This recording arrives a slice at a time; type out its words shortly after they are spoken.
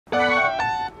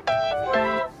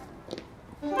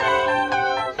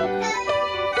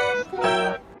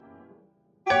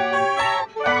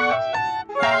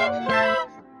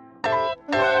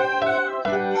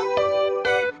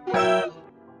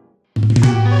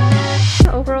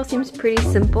overall seems pretty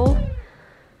simple.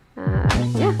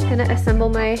 Yeah, gonna assemble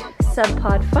my sub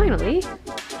pod finally.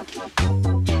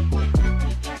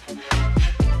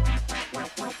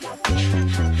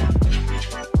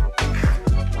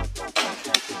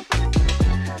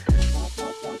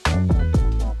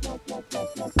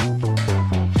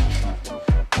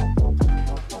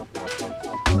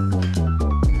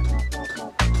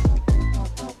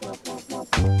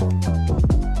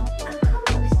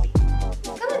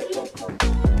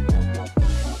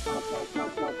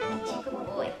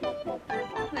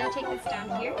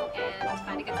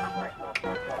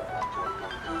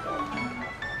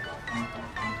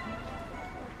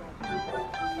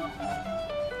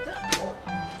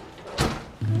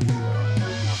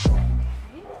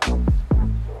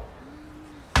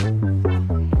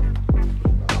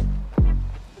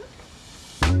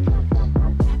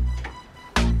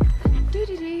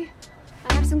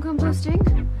 I have some composting.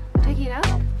 I'm taking it out.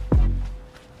 Okay.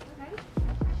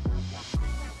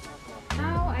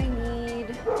 Now I need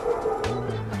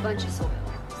a bunch of soil.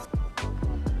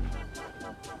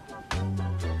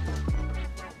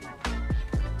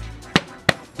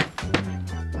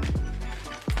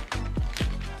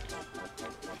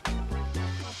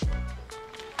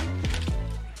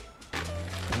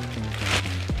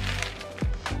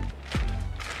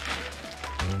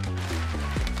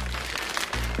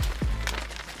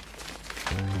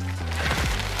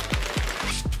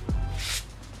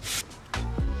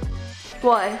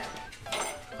 Why?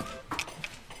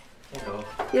 Hello.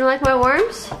 You don't like my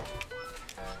worms?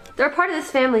 They're a part of this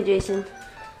family, Jason.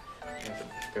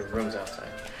 There are rooms outside.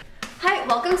 Hi,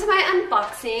 welcome to my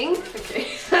unboxing. Okay.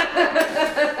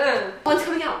 One's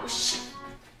coming out. Shh.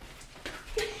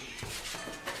 Can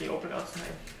you open it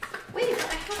outside? Wait,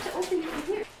 I have to open it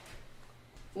from here.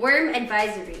 Worm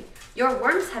advisory. Your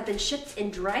worms have been shipped in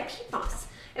dry peat moss.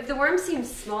 If the worm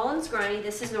seems small and scrawny,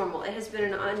 this is normal. It has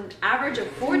been an average of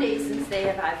 4 days since they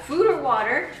have had food or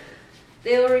water.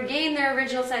 They will regain their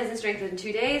original size and strength in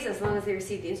 2 days as long as they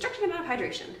receive the instructed amount of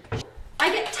hydration.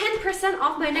 I get 10%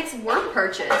 off my next worm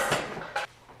purchase.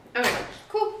 Okay,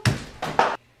 cool.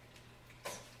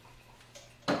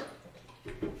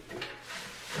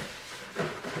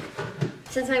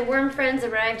 Since my worm friends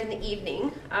arrived in the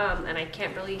evening, and I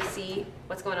can't really see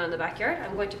what's going on in the backyard,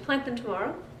 I'm going to plant them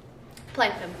tomorrow.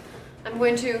 I'm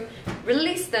going to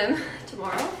release them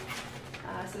tomorrow.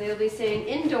 So they'll be staying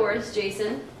indoors,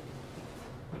 Jason.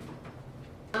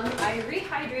 I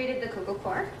rehydrated the cocoa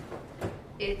coir.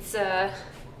 It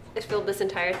filled this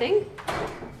entire thing.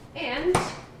 And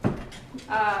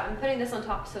I'm putting this on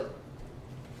top so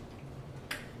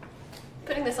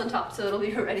it'll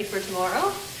be ready for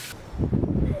tomorrow.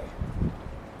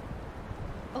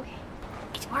 Okay,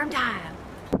 it's worm time.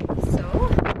 So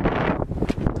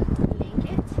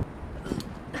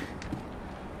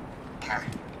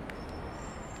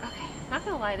not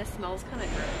gonna lie, this smells kind of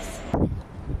gross.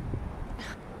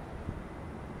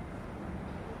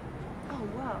 Oh,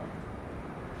 wow.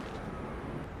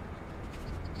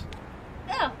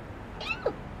 Ew.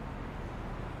 Ew.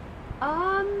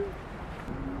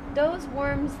 Those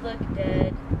worms look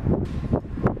dead.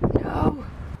 No.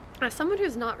 As someone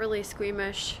who's not really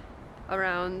squeamish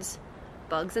around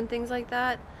bugs and things like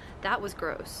that, that was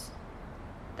gross.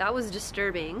 That was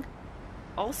disturbing.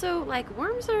 Also, like,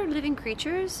 worms are living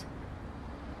creatures.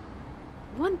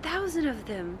 1,000 of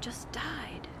them just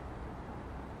died.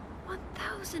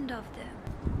 1,000 of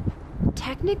them.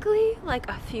 Technically, like,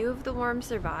 a few of the worms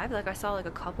survived. Like, I saw like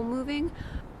a couple moving.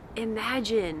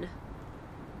 Imagine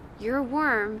you're a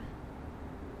worm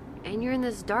and you're in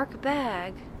this dark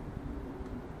bag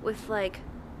with like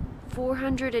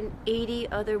 480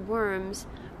 other worms,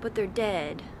 but they're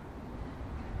dead.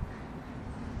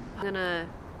 I'm gonna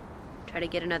try to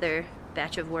get another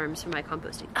batch of worms for my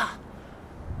composting. Ah!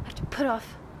 I have to put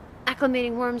off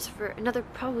acclimating worms for another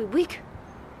probably week.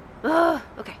 Ugh,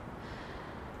 okay.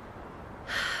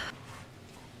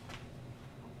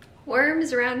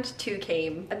 Worms round 2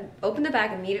 came. Open the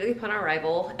bag immediately upon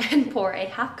arrival and pour a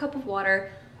half cup of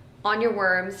water on your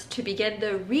worms to begin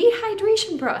the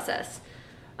rehydration process.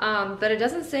 But it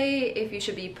doesn't say if you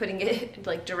should be putting it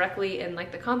like directly in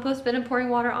like the compost bin and pouring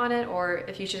water on it, or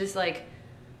if you should just like,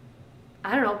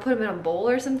 I don't know, put them in a bowl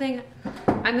or something.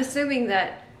 I'm assuming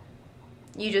that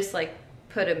you just like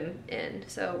put them in.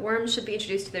 So worms should be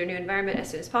introduced to their new environment as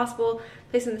soon as possible.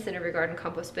 Place them in the center of your garden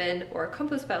compost bin or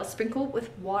compost pile sprinkled with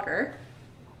water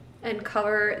and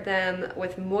cover them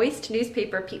with moist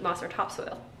newspaper, peat moss, or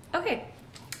topsoil. Okay,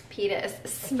 PETA is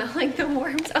smelling the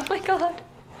worms. Oh my god.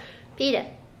 PETA,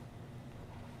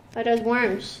 are those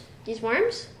worms? These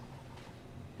worms?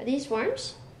 Are these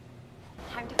worms?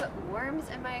 Time to put worms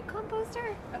in my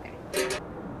composter? Okay.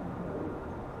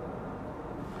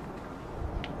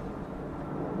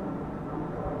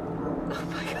 Oh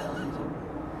my god.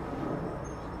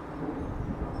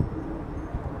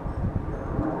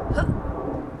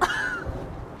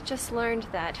 Just learned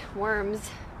that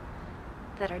worms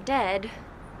that are dead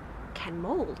can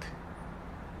mold.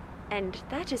 And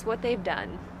that is what they've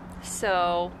done.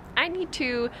 So I need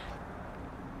to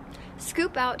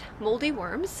scoop out moldy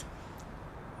worms.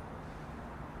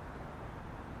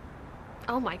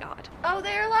 Oh my god. Oh,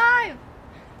 they're alive!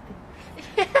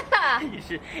 Yeah!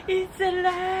 It's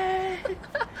alive!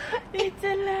 It's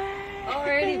alive!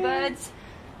 Alrighty, buds.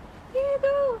 Here you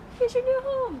go. Here's your new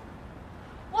home.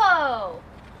 Whoa!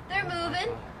 They're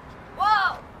moving.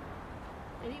 Whoa!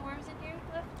 Any worms in here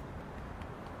left?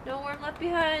 No worm left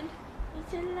behind.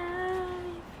 It's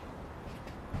alive.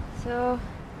 So,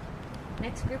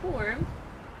 next group of worm.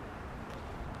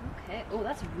 Okay. Oh,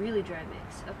 that's really dry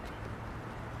mix. Okay.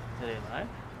 Are they alive?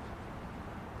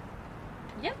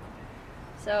 Yep.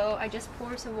 So I just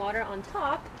pour some water on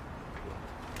top.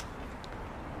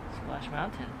 Splash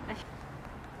Mountain.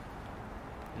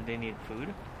 Do they need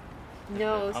food?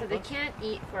 No, so they can't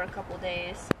eat for a couple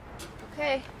days.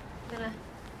 Okay, I'm gonna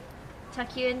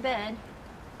tuck you in bed.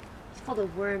 It's called a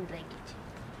worm blanket.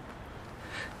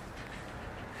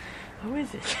 Who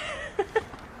is it?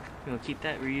 You want to keep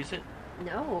that, reuse it?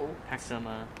 No. Pack some,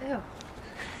 Ew.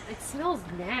 It smells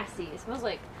nasty. It smells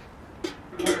like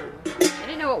worm. I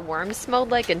didn't know what worms smelled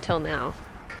like until now.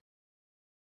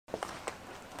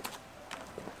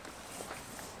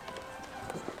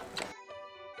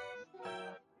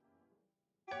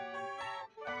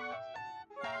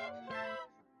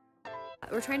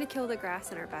 We're trying to kill the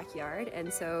grass in our backyard,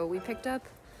 and so we picked up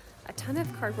a ton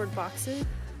of cardboard boxes.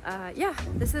 Yeah,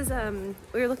 this is,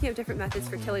 we were looking at different methods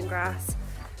for killing grass,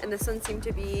 and this one seemed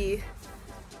to be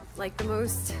like the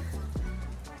most,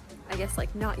 I guess,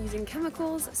 like not using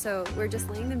chemicals. So we're just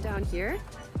laying them down here,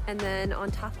 and then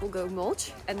on top we'll go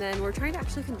mulch, and then we're trying to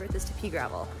actually convert this to pea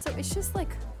gravel. So it's just like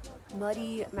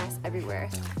muddy mess everywhere.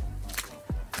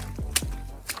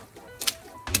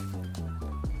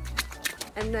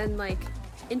 And then like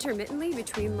intermittently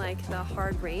between like the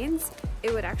hard rains,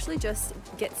 it would actually just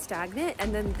get stagnant,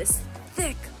 and then this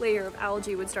thick layer of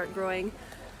algae would start growing.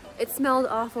 It smelled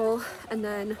awful, and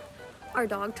then our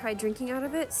dog tried drinking out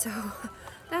of it, so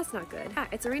that's not good. Yeah,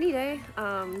 it's a rainy day.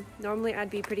 Normally I'd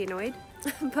be pretty annoyed,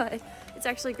 but it's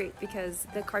actually great because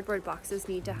the cardboard boxes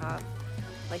need to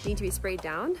be sprayed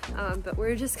down, but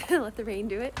we're just gonna let the rain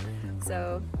do it.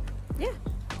 So yeah,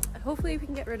 hopefully we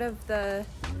can get rid of the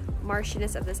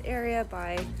marshiness of this area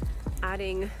by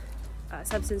adding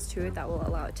substance to it that will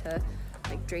allow it to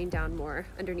like drain down more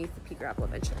underneath the pea gravel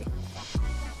eventually.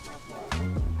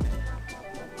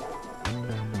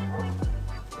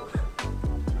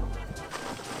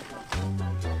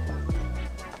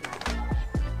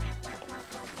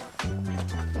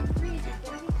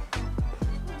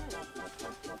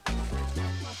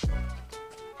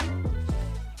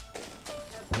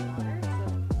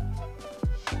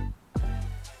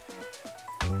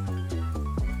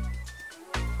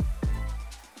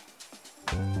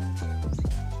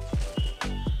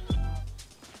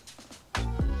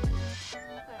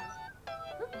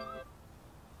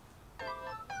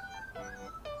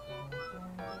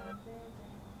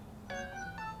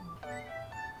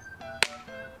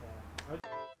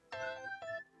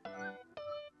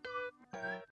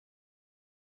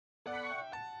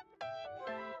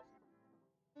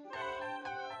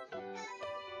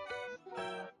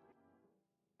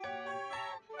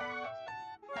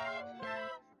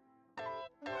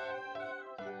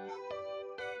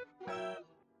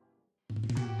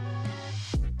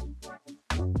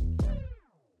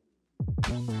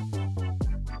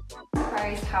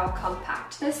 Surprised how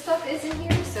compact this stuff is in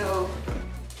here. So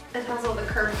it has all the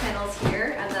curved panels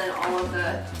here, and then all of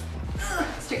the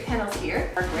straight panels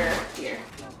here, hardware here.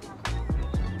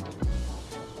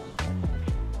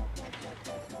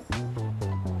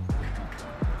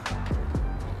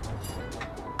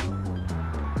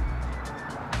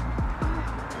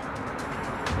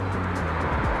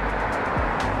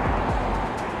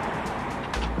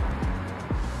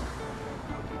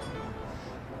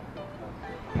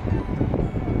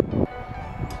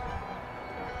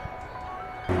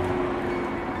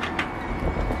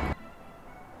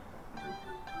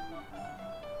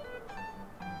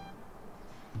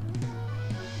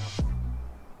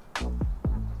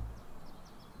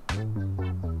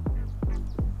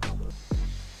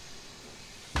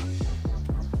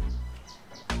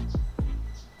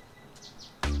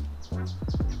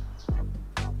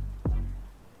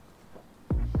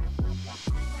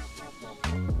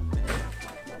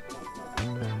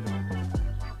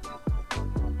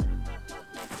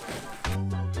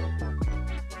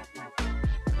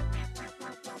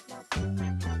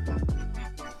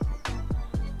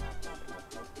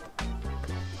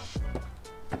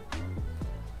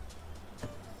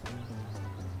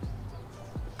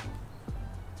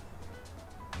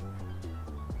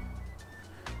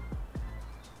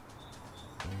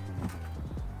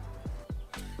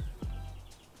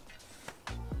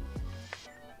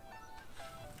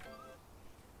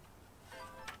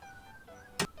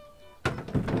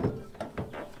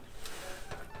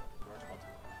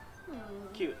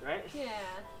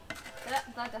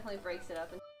 that definitely breaks it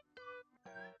up.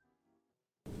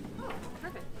 Oh,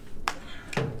 perfect.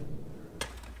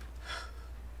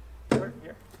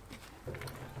 Here.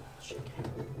 Shake it.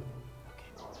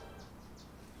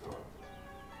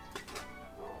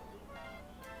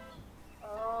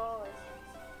 Oh,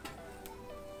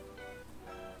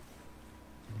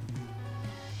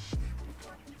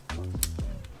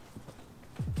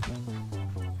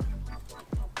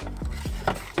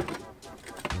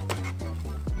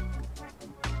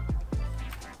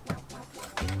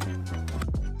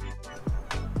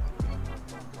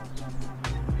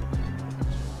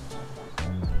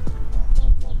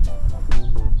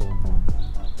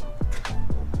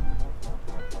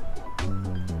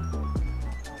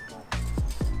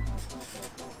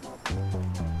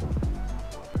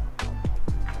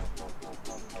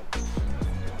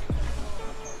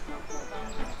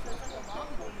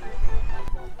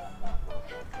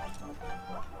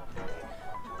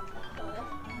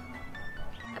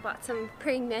 I bought some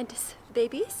praying mantis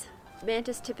babies.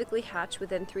 Mantis typically hatch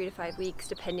within 3 to 5 weeks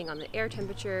depending on the air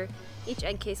temperature. Each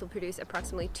egg case will produce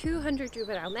approximately 200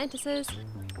 juvenile mantises.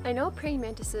 I know praying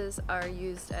mantises are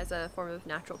used as a form of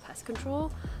natural pest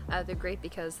control. They're great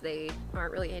because they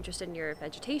aren't really interested in your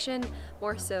vegetation,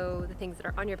 more so the things that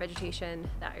are on your vegetation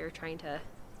that you're trying to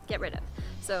get rid of.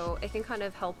 So it can kind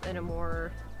of help in a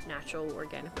more natural,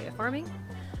 organic way of farming.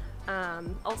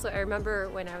 Also, I remember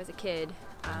when I was a kid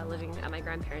living at my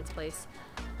grandparents' place,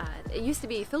 it used to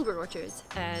be filbert orchards,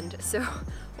 and so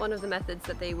one of the methods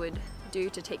that they would do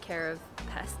to take care of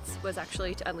pests was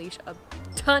actually to unleash a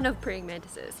ton of praying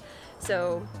mantises.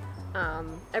 So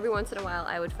every once in a while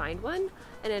I would find one,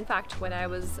 and in fact when I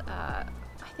was I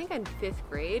think in 5th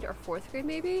grade or 4th grade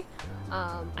maybe,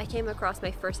 I came across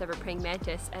my first ever praying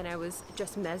mantis and I was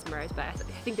just mesmerized by it.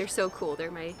 I think they're so cool.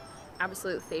 They're my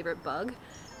absolute favorite bug.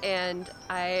 And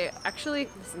I actually,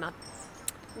 this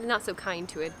is not so kind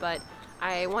to it, but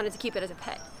I wanted to keep it as a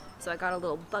pet. So I got a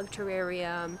little bug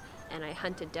terrarium and I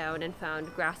hunted down and found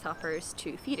grasshoppers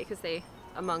to feed it, because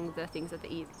among the things that they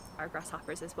eat are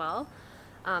grasshoppers as well.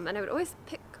 And I would always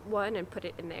pick one and put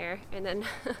it in there. And then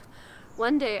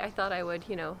one day I thought I would,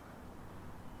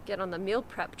 get on the meal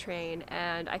prep train,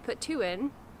 and I put 2 in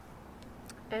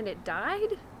and it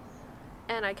died.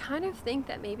 And I kind of think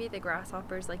that maybe the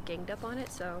grasshoppers ganged up on it,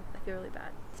 so I feel really bad.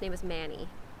 His name was Manny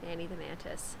the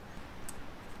mantis.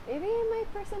 Maybe in my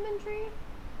persimmon tree?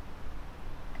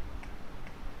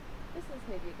 This is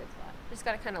maybe a good spot. Just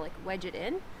gotta kind of wedge it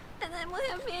in, and then we'll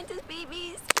have mantis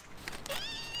babies.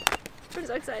 I'm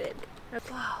so excited.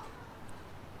 Wow.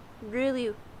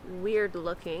 Really weird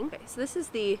looking. Okay, so this is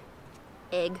the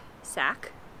egg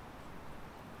sac.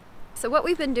 So what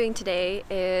we've been doing today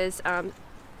is,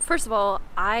 first of all,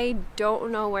 I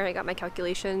don't know where I got my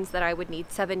calculations that I would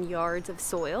need 7 yards of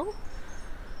soil.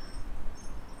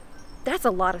 That's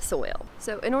a lot of soil.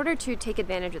 So in order to take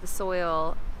advantage of the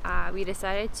soil, we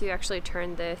decided to actually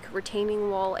turn the retaining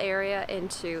wall area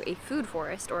into a food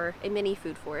forest, or a mini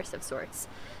food forest of sorts.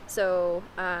 So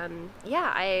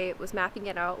yeah, I was mapping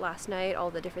it out last night, all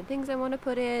the different things I want to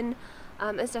put in.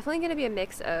 It's definitely going to be a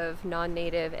mix of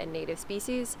non-native and native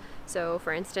species. So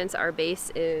for instance, our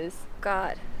base is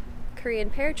got Korean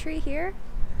pear tree here.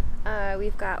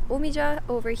 We've got omija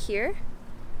over here.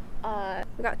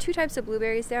 We've got 2 types of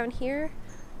blueberries down here.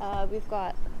 We've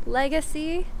got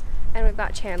legacy, and we've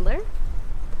got Chandler.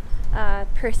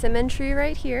 Persimmon tree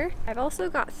right here. I've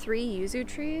also got 3 yuzu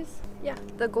trees. Yeah,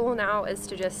 the goal now is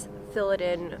to just fill it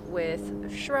in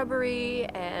with shrubbery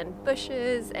and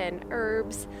bushes and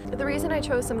herbs. The reason I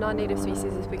chose some non-native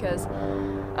species is because,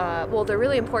 well, they're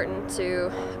really important to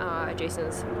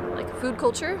Jason's food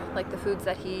culture, the foods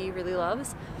that he really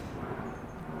loves,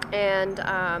 and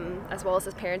as well as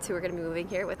his parents who are going to be moving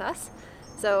here with us.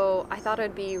 So I thought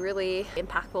it'd be really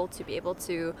impactful to be able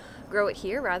to grow it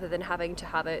here rather than having to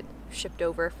have it shipped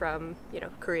over from,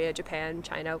 Korea, Japan,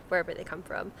 China, wherever they come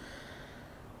from.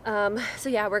 So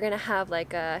yeah, we're gonna have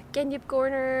a genyip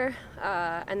corner,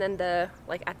 and then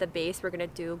at the base we're gonna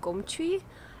do gomchi,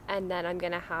 and then I'm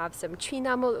gonna have some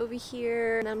chinamol over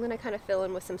here, and I'm gonna kind of fill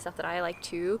in with some stuff that I like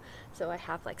too. So I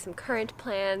have some currant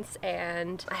plants,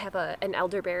 and I have an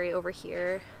elderberry over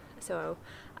here. So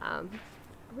I'm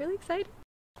really excited.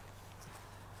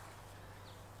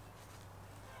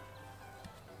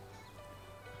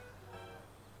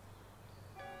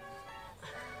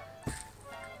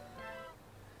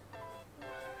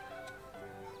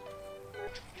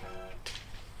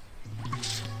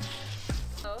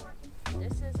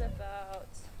 This is about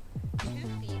 2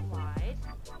 feet wide,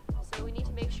 so we need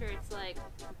to make sure it's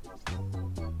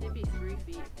maybe 3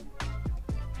 feet.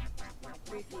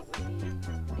 3 feet would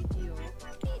be ideal.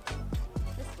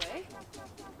 This way.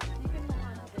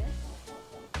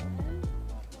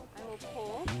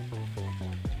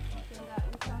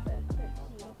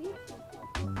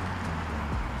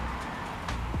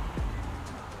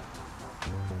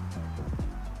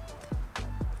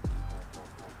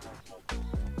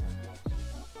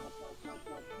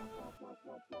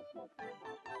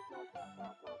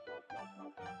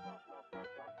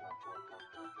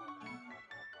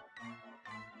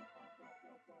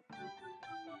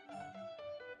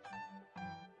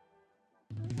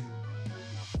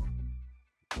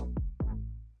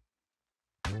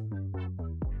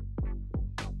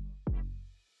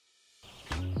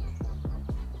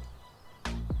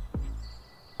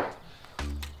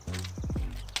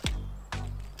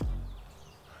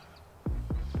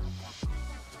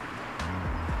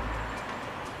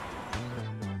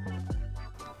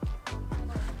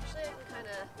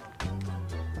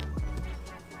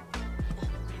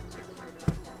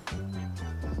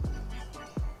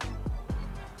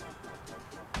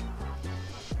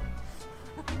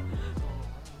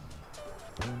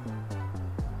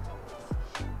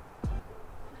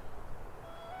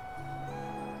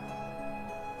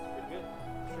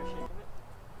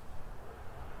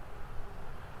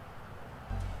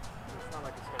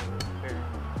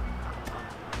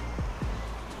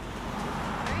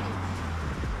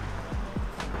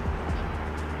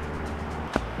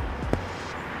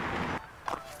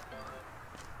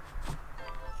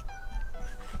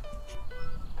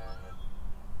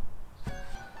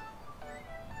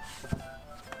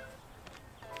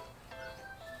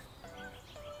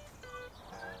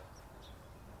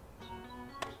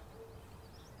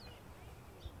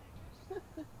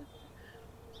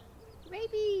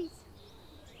 Rabies!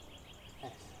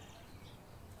 Yes.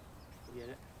 You get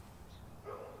it?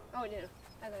 Oh no,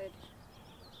 I lied.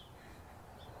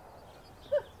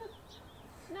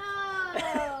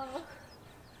 No!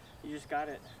 You just got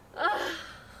it.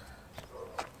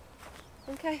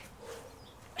 Okay.